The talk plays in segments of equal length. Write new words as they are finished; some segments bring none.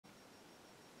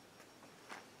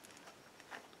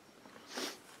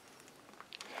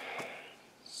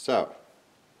So,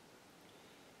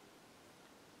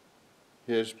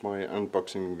 here's my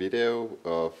unboxing video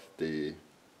of the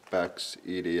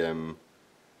BaxEDM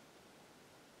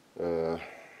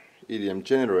EDM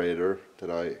generator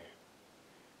that I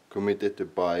committed to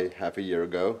buy half a year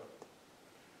ago.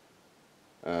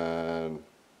 And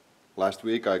last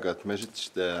week I got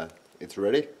message that it's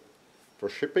ready for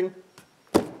shipping,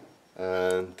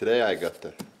 and today I got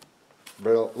the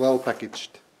well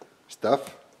packaged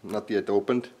stuff, not yet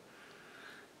opened,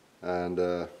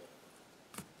 and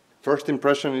first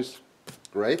impression is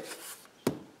great.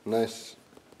 Nice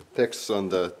text on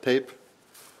the tape,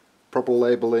 proper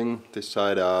labeling this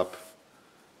side up,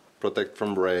 protect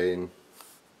from rain,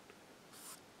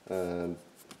 and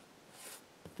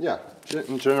yeah,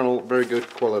 in general very good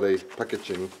quality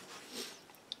packaging.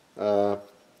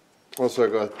 Also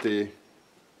got the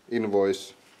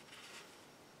invoice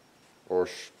or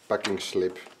packing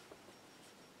slip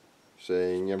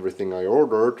saying everything I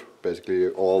ordered, basically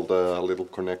all the little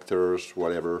connectors,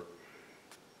 whatever,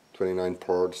 29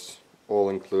 parts, all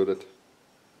included.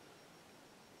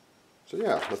 So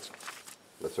yeah,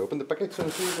 let's open the package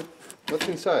and see what's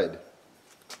inside.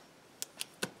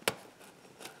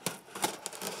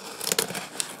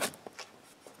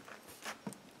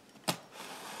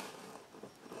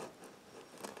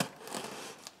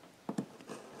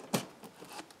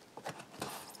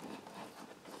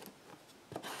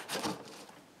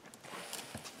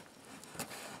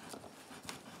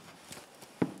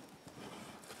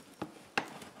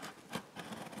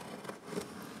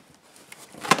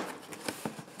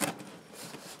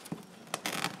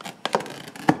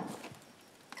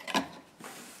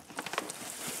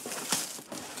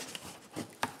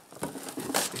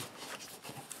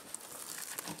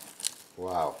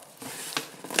 Wow.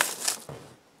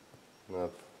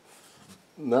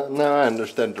 Now I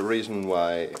understand the reason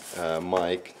why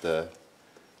Mike, the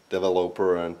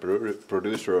developer and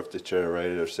producer of the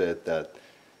generator, said that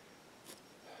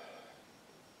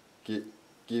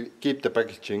keep the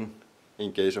packaging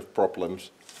in case of problems,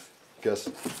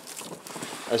 because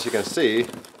as you can see,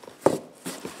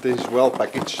 this is well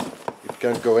packaged, it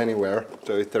can't go anywhere,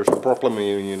 so if there's a problem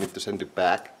and you need to send it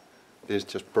back, this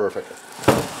is just perfect.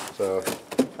 So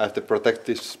I have to protect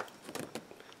this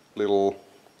little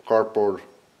cardboard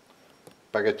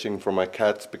packaging from my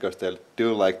cats, because they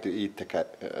do like to eat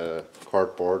the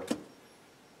cardboard.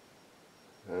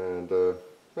 And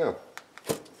yeah,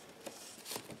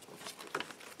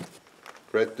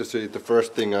 great to see. The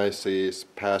first thing I see is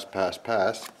pass.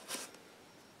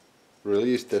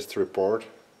 Release test report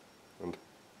and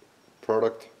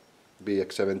product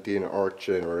BaxEDM art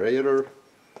generator.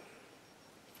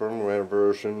 Firmware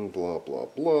version, blah blah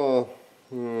blah.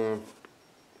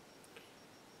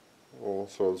 All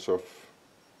sorts of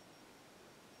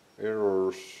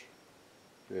errors.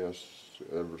 Yes,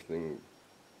 everything's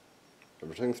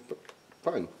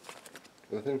fine.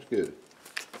 Everything's good.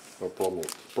 No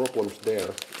problems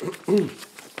there.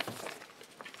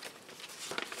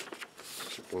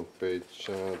 Second page,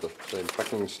 the same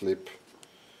packing slip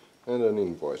and an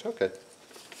invoice. Okay,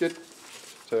 good.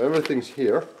 So everything's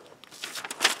here.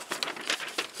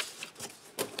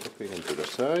 To the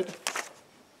side,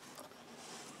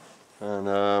 and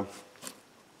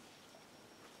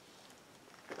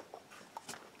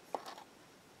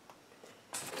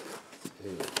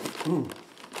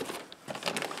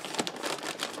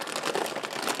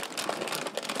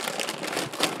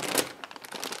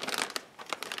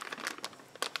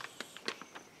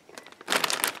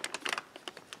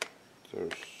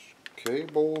there's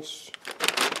cables.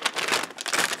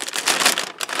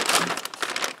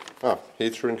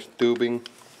 Heat shrink tubing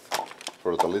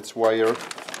for the lids wire,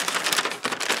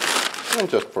 and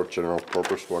just for general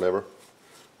purpose, whatever.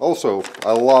 Also,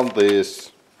 I love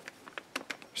these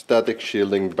static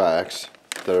shielding bags.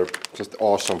 They're just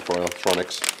awesome for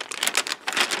electronics.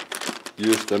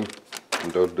 Use them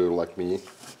and don't do like me.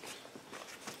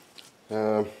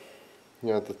 Yeah,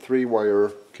 the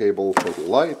 3-wire cable for the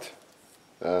light,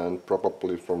 and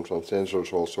probably from some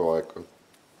sensors also I got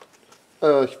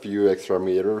a few extra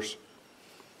meters.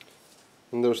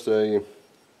 And there's a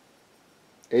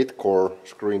 8-core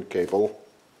screen cable.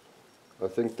 I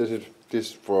think this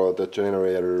is for the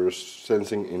generator's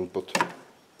sensing input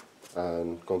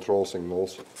and control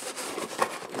signals.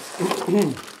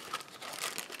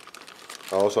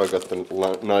 Also I got the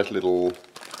nice little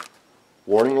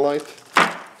warning light.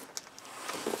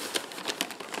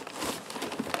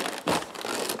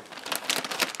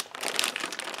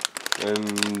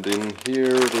 And in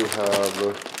here we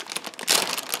have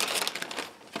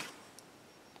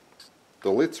the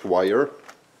lids wire,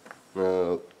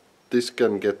 this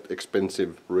can get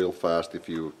expensive real fast if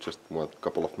you just want a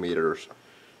couple of meters.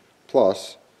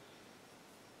 Plus,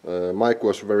 Mike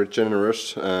was very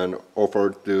generous and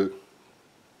offered to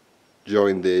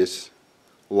join these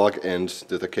lug ends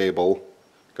to the cable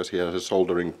because he has a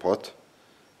soldering pot,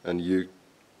 and you,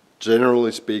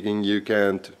 generally speaking, you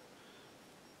can't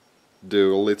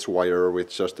do a Litz wire with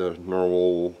just a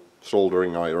normal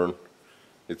soldering iron.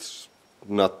 It's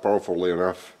not powerful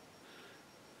enough.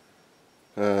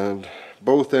 And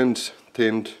both ends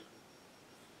tinned,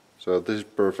 so this is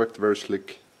perfect, very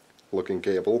slick looking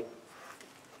cable,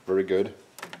 very good.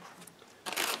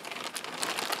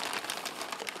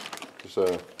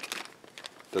 So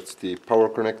that's the power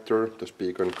connector, the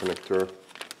speaker connector.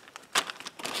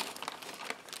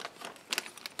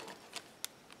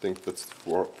 I think that's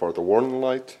for the warning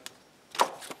light.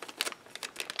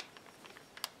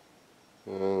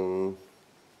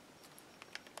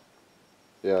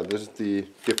 Yeah, this is the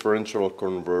differential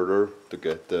converter to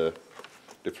get the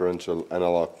differential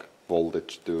analog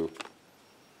voltage to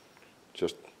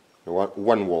just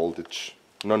one voltage,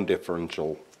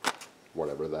 non-differential,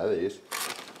 whatever that is.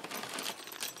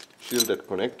 Shielded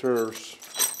connectors.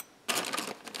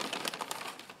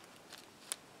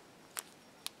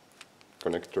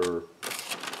 Connector.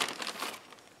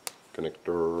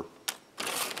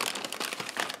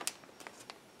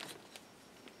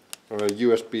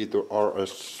 USB to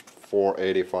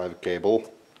RS485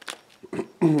 cable,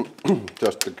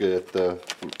 just to get the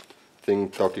thing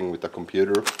talking with the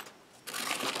computer.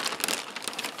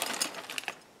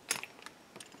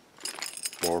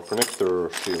 More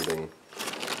connector shielding.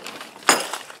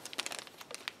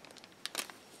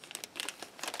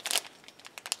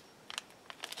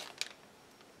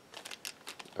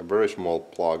 A very small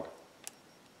plug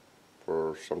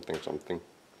for something.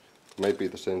 Maybe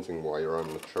the sensing wire,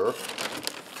 I'm not sure.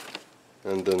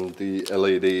 And then the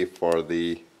LED for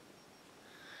the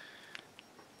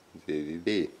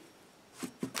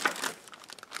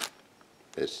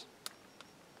this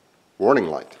warning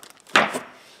light.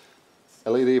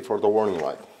 LED for the warning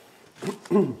light.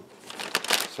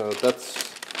 So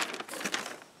that's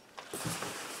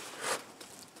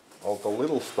all the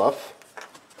little stuff.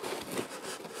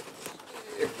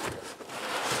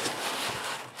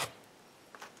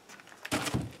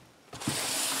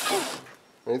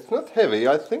 It's not heavy,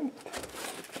 I think.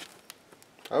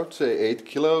 I would say 8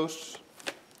 kilos,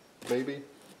 maybe.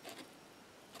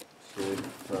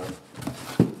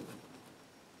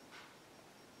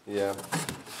 Yeah,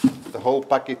 the whole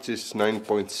package is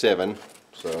 9.7,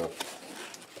 so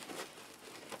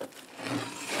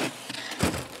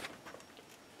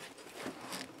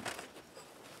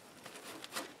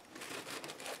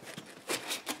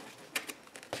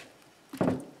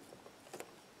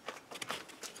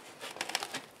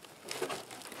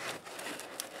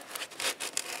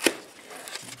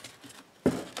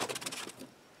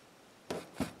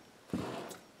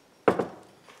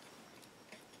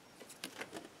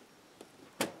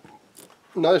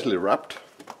nicely wrapped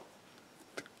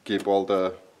to keep all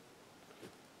the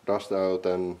dust out,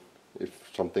 and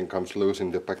if something comes loose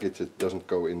in the package it doesn't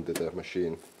go into the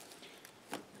machine.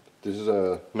 This is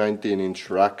a 19-inch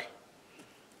rack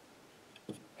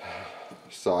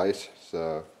size,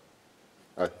 so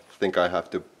I think I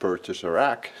have to purchase a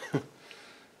rack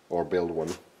or build one.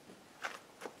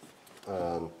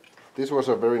 This was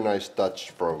a very nice touch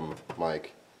from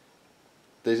Mike.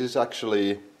 This is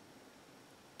actually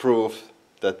proof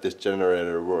that this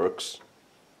generator works,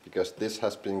 because this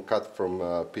has been cut from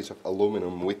a piece of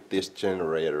aluminum with this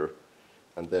generator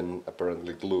and then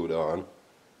apparently glued on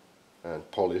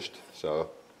and polished. So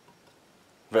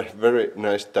very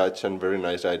nice touch and very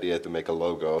nice idea to make a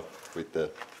logo with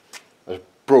the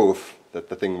proof that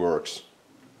the thing works.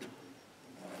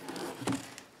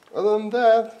 Other than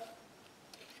that,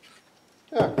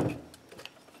 yeah.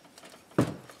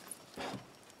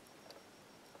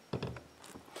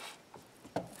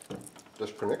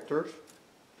 Just connectors.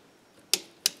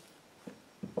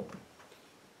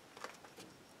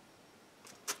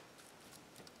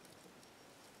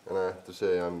 And I have to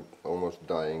say I'm almost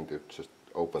dying to just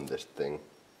open this thing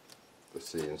to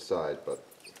see inside, but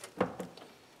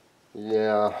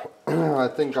yeah, I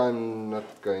think I'm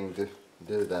not going to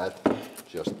do that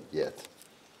just yet.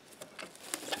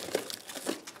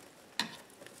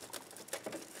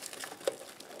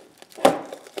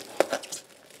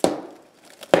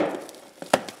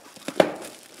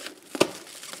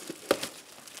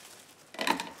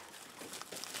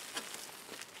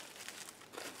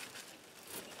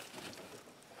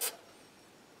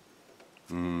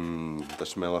 The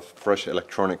smell of fresh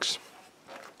electronics.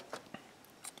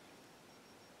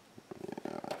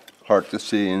 Yeah. hard to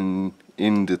see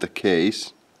into the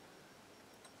case.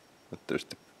 But there's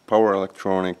the power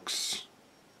electronics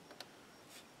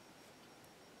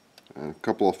and a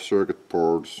couple of circuit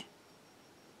boards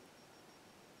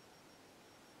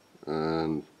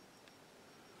and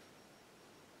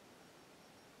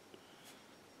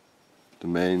the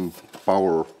main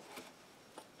power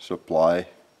supply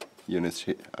units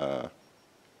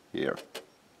here.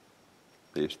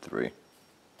 These three.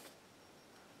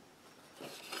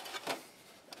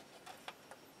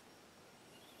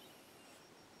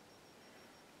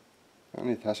 And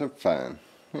it has a fan.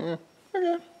 Yeah,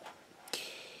 okay.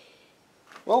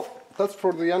 Well, that's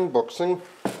for the unboxing.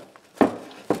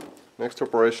 Next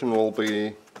operation will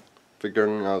be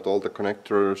figuring out all the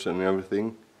connectors and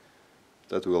everything.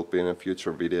 That will be in a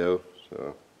future video,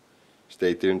 so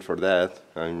stay tuned for that.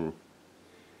 I'm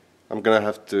gonna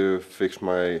have to fix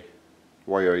my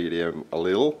wire EDM a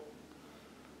little,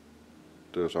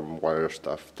 do some wire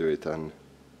stuff to it, and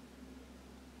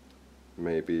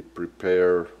maybe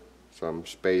prepare some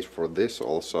space for this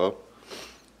also.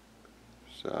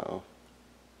 So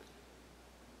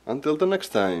until the next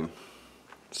time,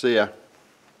 see ya.